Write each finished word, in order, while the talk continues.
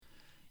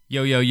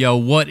Yo, yo, yo,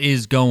 what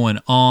is going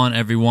on,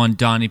 everyone?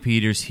 Donnie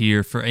Peters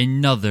here for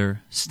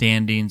another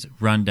standings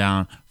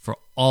rundown for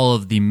all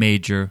of the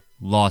major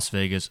Las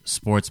Vegas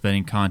sports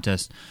betting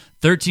contests.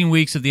 13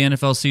 weeks of the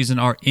NFL season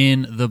are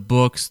in the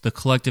books. The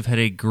collective had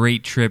a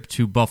great trip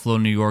to Buffalo,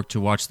 New York to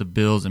watch the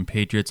Bills and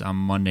Patriots on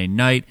Monday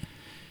night.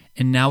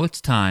 And now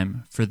it's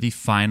time for the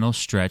final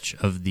stretch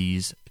of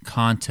these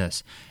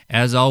contests.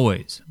 As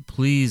always,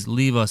 please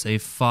leave us a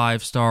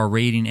 5-star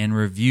rating and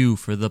review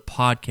for the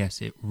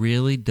podcast. It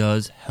really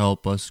does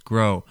help us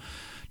grow.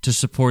 To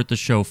support the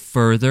show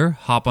further,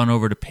 hop on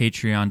over to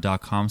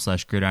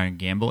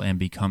patreon.com/gridirongamble and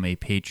become a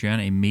Patreon.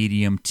 A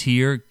medium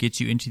tier gets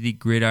you into the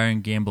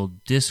Gridiron Gamble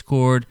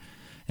Discord.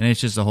 And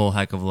it's just a whole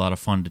heck of a lot of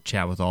fun to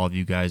chat with all of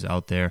you guys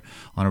out there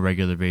on a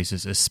regular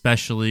basis,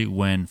 especially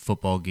when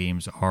football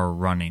games are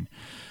running.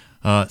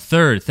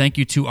 Third, thank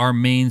you to our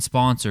main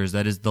sponsors.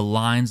 That is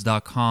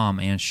thelines.com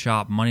and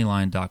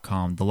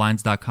shopmoneyline.com.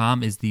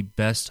 Thelines.com is the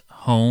best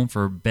home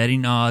for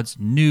betting odds,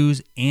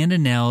 news, and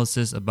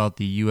analysis about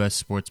the U.S.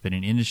 sports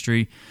betting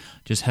industry.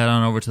 Just head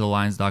on over to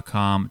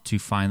thelines.com to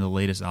find the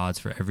latest odds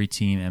for every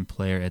team and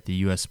player at the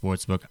U.S.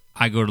 Sportsbook.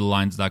 I go to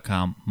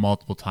thelines.com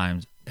multiple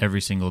times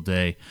every single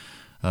day.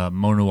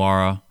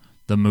 Monuara,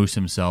 the Moose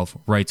himself,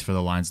 writes for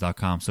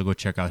thelines.com, so go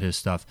check out his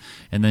stuff.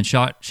 And then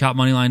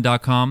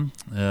shopmoneyline.com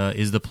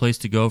is the place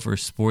to go for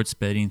sports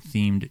betting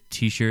themed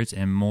t-shirts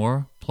and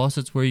more. Plus,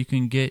 it's where you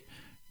can get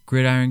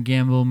Gridiron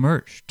Gamble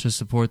merch to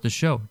support the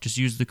show. Just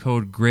use the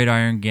code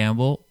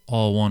GridironGamble,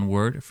 all one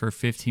word, for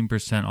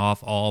 15%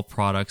 off all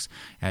products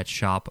at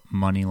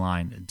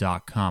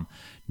shopmoneyline.com.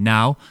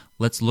 Now,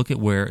 let's look at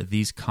where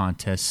these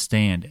contests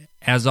stand.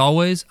 As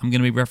always, I'm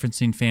going to be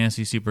referencing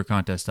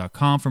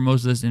FantasySuperContest.com for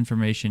most of this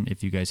information.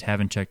 If you guys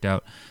haven't checked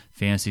out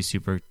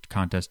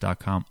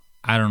FantasySuperContest.com,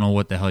 I don't know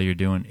what the hell you're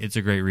doing. It's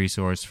a great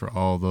resource for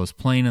all of those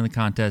playing in the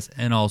contest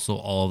and also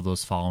all of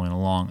those following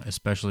along,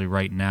 especially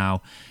right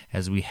now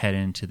as we head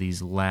into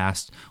these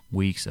last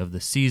weeks of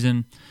the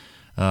season.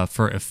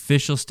 For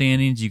official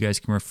standings, you guys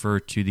can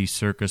refer to the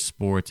Circa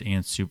Sports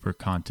and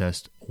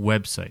SuperContest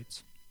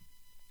websites.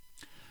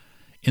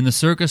 In the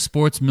Circa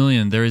Sports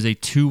Million, there is a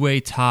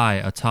two-way tie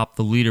atop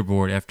the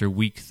leaderboard after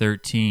Week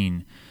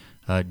 13.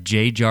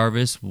 Jay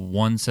Jarvis,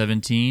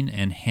 117,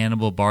 and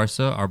Hannibal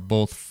Barca are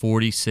both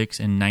 46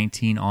 and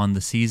 19 on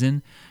the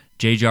season.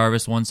 Jay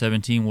Jarvis,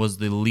 117, was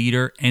the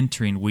leader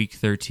entering Week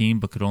 13,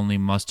 but could only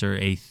muster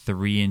a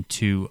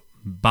 3-2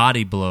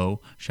 body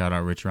blow, shout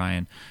out Rich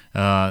Ryan,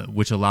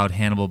 which allowed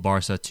Hannibal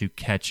Barca to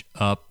catch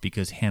up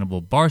because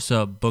Hannibal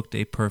Barca booked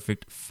a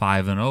perfect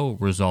 5-0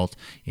 result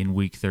in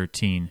Week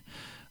 13.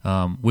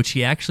 Which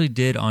he actually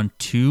did on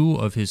 2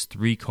 of his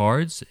 3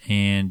 cards,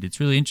 and it's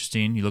really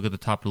interesting. You look at the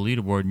top of the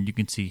leaderboard, and you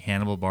can see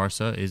Hannibal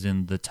Barca is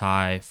in the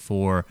tie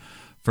for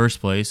first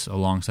place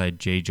alongside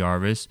Jay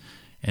Jarvis,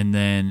 and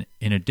then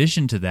in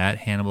addition to that,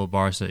 Hannibal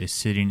Barca is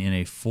sitting in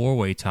a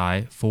 4-way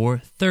tie for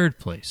third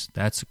place.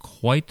 That's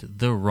quite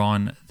the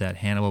run that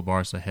Hannibal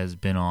Barca has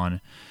been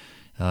on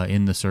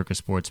in the Circa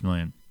Sports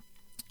Million.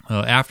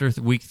 After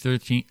week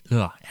 13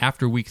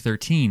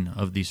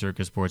 of the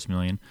Circa Sports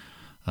Million,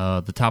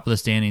 the top of the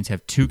standings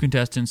have 2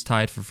 contestants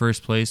tied for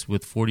first place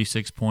with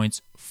 46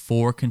 points,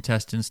 4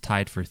 contestants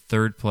tied for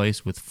third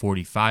place with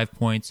 45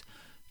 points,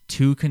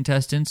 2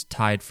 contestants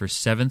tied for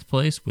 7th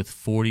place with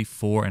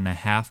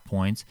 44.5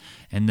 points,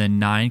 and then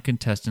 9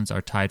 contestants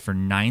are tied for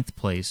 9th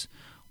place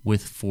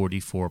with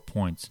 44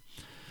 points.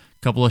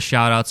 A couple of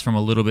shout-outs from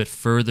a little bit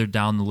further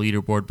down the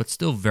leaderboard, but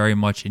still very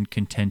much in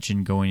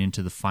contention going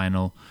into the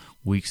final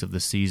weeks of the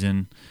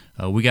season.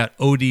 We got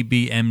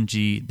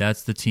ODBMG.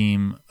 That's the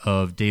team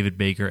of David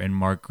Baker and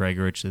Mark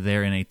Gregorich.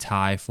 They're in a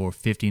tie for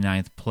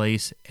 59th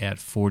place at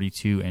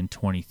 42 and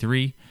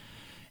 23.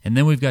 And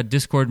then we've got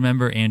Discord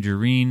member Andrew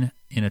Reen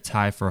in a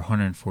tie for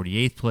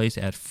 148th place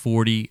at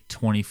 40,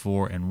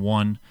 24, and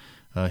 1.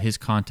 His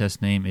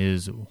contest name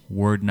is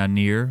Word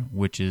Nanir,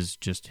 which is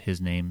just his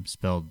name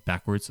spelled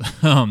backwards.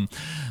 So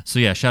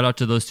yeah, shout out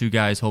to those 2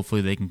 guys.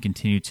 Hopefully they can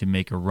continue to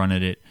make a run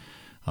at it.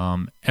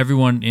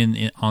 Everyone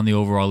on the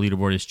overall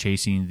leaderboard is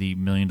chasing the $1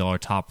 million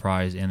top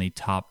prize, and the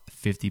top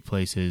 50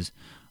 places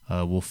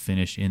will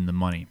finish in the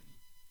money.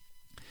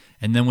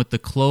 And then with the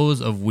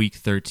close of Week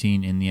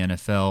 13 in the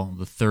NFL,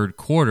 the third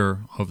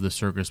quarter of the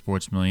Circa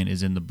Sports Million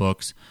is in the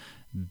books.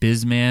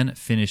 Bizman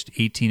finished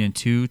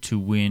 18-2 to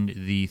win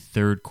the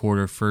third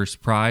quarter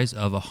first prize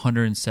of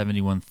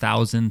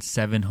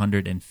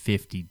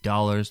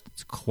 $171,750.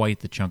 That's quite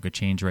the chunk of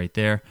change right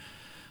there.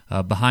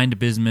 Behind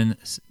Bizman,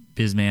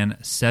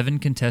 7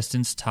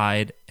 contestants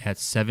tied at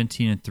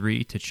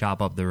 17-3 to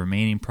chop up the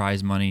remaining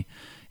prize money,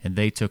 and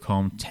they took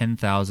home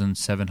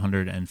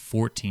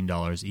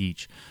 $10,714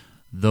 each.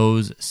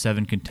 Those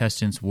 7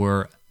 contestants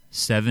were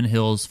Seven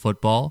Hills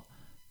Football,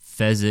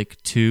 Fezzik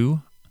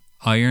 2,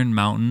 Iron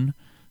Mountain,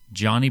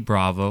 Johnny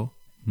Bravo,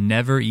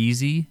 Never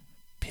Easy,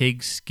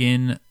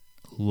 Pigskin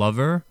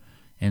Lover,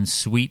 and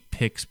Sweet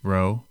Picks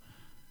Bro.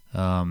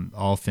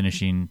 all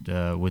finishing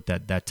with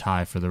that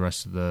tie for the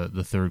rest of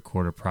the third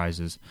quarter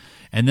prizes.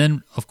 And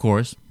then, of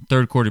course,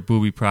 third quarter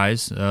booby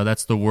prize.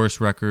 That's the worst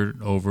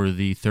record over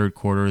the third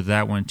quarter.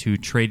 That went to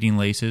Trading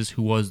Laces,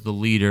 who was the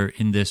leader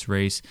in this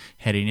race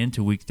heading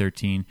into Week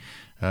 13.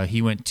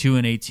 He went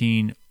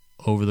 2-18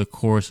 over the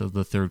course of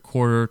the third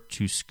quarter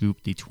to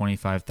scoop the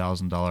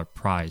 $25,000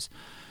 prize.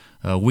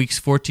 Weeks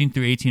 14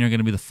 through 18 are going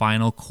to be the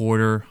final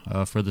quarter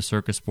for the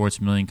Circa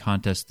Sports Million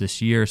contest this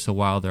year. So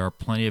while there are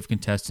plenty of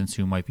contestants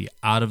who might be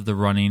out of the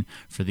running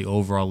for the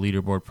overall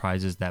leaderboard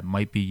prizes, that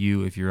might be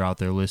you if you're out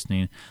there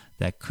listening.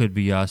 That could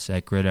be us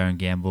at Gridiron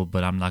Gamble,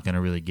 but I'm not going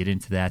to really get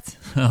into that.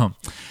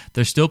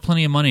 There's still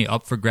plenty of money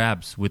up for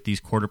grabs with these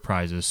quarter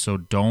prizes, so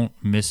don't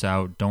miss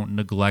out. Don't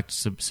neglect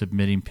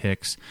submitting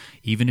picks.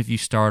 Even if you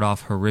start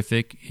off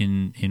horrific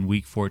in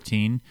Week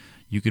 14,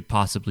 you could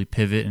possibly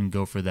pivot and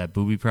go for that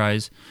booby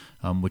prize,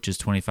 which is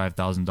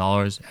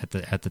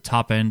 $25,000. At the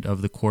top end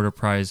of the quarter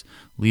prize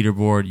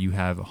leaderboard, you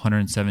have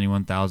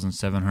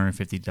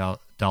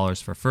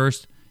 $171,750 for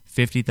first,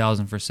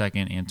 $50,000 for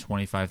second, and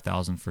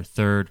 $25,000 for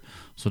third.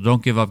 So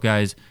don't give up,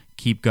 guys.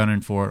 Keep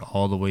gunning for it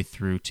all the way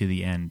through to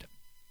the end.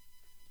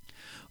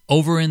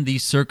 Over in the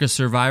Circa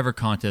Survivor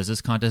contest,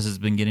 this contest has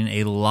been getting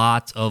a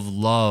lot of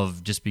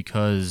love just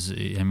because,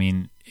 I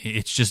mean,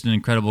 it's just an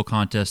incredible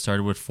contest.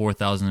 Started with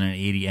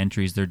 4,080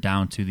 entries. They're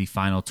down to the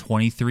final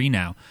 23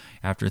 now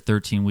after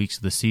 13 weeks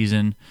of the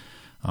season.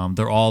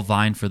 They're all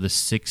vying for the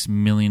 $6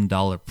 million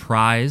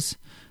prize.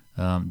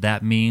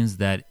 That means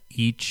that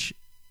each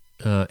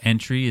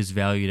entry is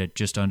valued at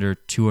just under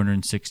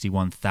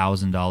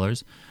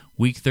 $261,000.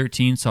 Week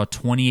 13 saw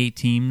 28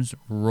 teams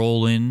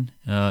roll in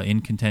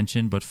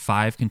contention, but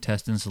 5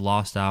 contestants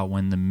lost out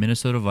when the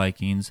Minnesota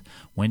Vikings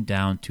went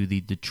down to the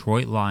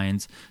Detroit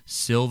Lions,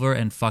 silver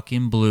and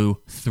fucking blue,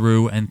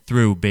 through and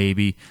through,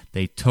 baby.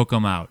 They took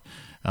them out.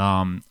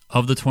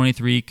 Of the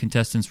 23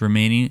 contestants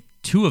remaining,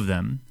 2 of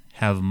them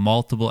have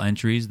multiple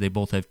entries. They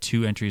both have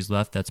 2 entries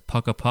left. That's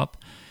Puck a Pup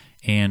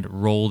and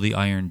Roll the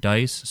Iron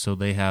Dice. So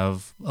they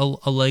have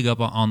a leg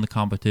up on the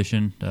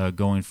competition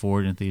going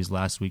forward into these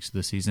last weeks of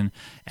the season.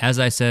 As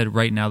I said,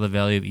 right now the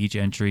value of each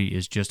entry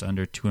is just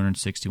under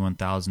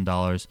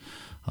 $261,000.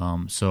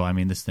 So, I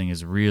mean, this thing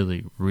is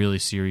really, really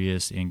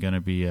serious and going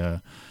to be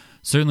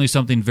certainly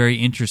something very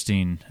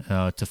interesting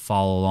to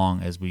follow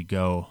along as we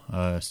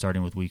go,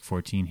 starting with Week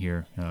 14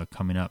 here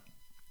coming up.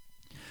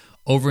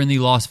 Over in the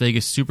Las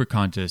Vegas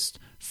SuperContest,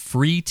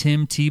 Free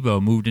Tim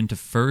Tebow moved into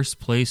first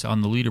place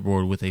on the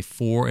leaderboard with a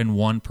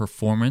 4-1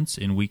 performance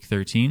in Week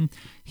 13.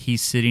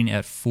 He's sitting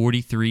at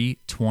 43,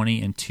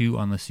 20, and 2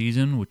 on the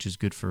season, which is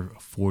good for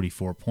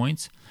 44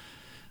 points.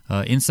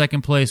 In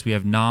second place, we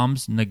have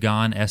Noms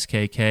Nagan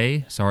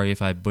SKK. Sorry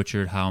if I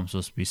butchered how I'm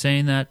supposed to be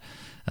saying that.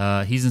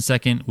 He's in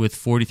second with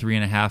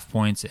 43.5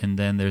 points, and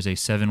then there's a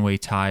 7-way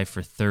tie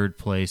for third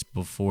place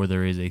before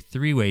there is a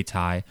 3-way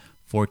tie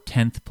for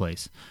 10th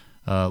place.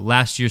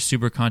 Last year's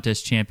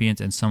SuperContest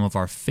champions and some of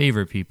our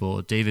favorite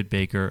people, David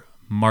Baker,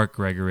 Mark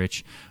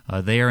Gregorich,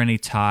 they are in a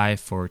tie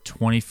for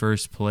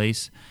 21st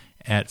place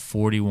at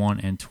 41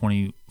 and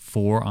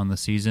 24 on the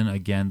season.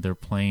 Again, they're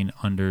playing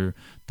under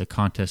the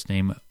contest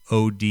name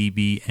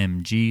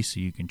ODBMG, so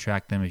you can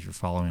track them if you're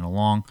following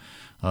along.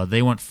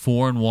 They went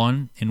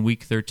 4-1 in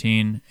Week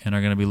 13 and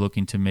are going to be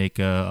looking to make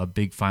a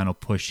big final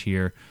push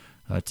here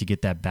to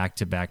get that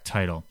back-to-back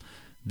title.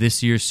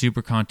 This year's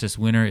SuperContest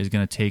winner is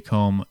going to take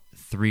home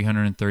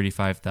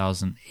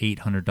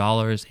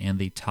 $335,800, and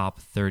the top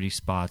 30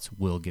 spots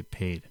will get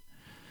paid.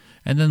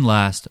 And then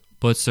last,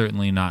 but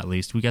certainly not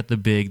least, we got the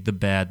big, the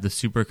bad, the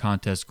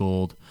SuperContest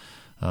Gold.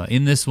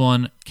 In this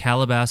one,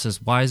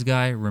 Calabasas Wise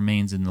Guy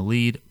remains in the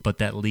lead, but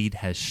that lead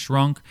has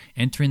shrunk.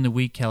 Entering the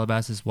week,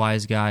 Calabasas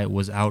Wise Guy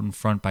was out in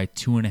front by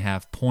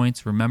 2.5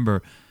 points.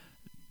 Remember,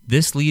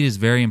 this lead is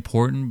very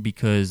important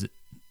because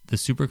the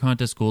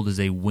SuperContest Gold is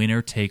a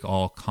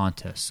winner-take-all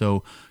contest.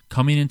 So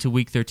coming into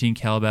Week 13,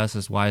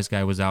 Calabasas Wise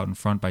Guy was out in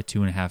front by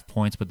 2.5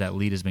 points, but that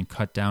lead has been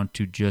cut down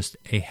to just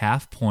a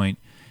half point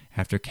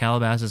after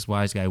Calabasas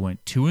Wise Guy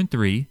went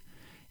 2-3,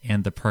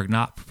 and the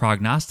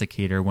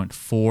prognosticator went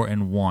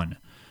 4-1,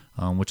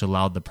 which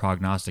allowed the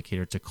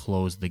prognosticator to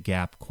close the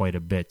gap quite a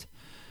bit.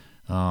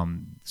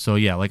 So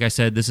yeah, like I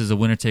said, this is a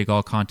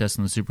winner-take-all contest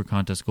in the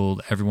SuperContest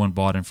Gold. Everyone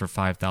bought in for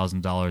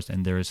 $5,000,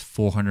 and there is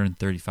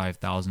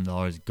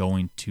 $435,000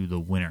 going to the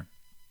winner.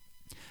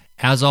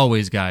 As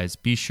always, guys,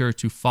 be sure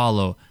to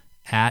follow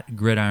at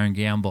Gridiron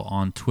Gamble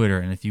on Twitter,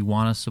 and if you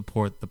want to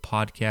support the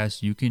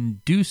podcast, you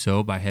can do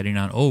so by heading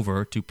on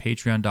over to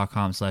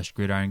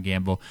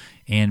patreon.com/gridirongamble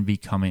and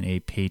becoming a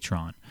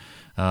patron.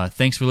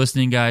 Thanks for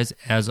listening, guys.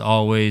 As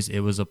always,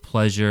 it was a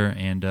pleasure,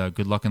 and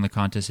good luck in the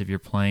contest if you're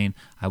playing.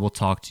 I will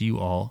talk to you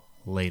all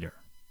later.